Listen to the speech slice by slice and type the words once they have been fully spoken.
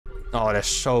Oh, there's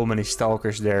so many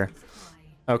Stalkers there.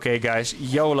 Okay, guys.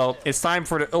 YOLO. It's time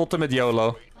for the ultimate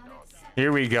YOLO.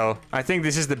 Here we go. I think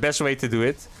this is the best way to do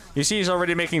it. You see, he's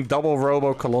already making double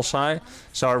Robo Colossi.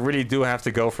 So I really do have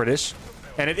to go for this.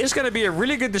 And it is going to be a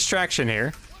really good distraction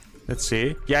here. Let's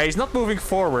see. Yeah, he's not moving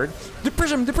forward. The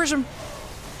Prism! The Prism!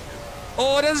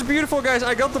 Oh, that's beautiful, guys.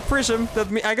 I got the Prism.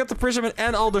 I got the Prism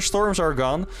and all the Storms are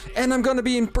gone. And I'm going to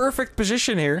be in perfect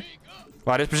position here.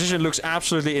 Wow, this position looks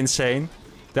absolutely insane.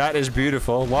 That is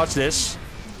beautiful. Watch this.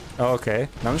 Okay.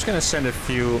 Now I'm just going to send a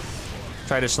few...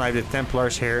 Try to snipe the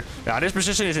Templars here. Yeah, this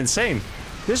position is insane.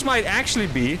 This might actually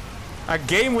be a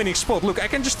game-winning spot. Look, I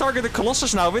can just target the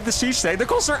Colossus now with the Siege Tank. The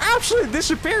Colossus are absolutely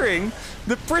disappearing.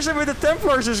 The Prism with the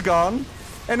Templars is gone.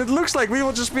 And it looks like we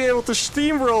will just be able to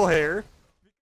steamroll here.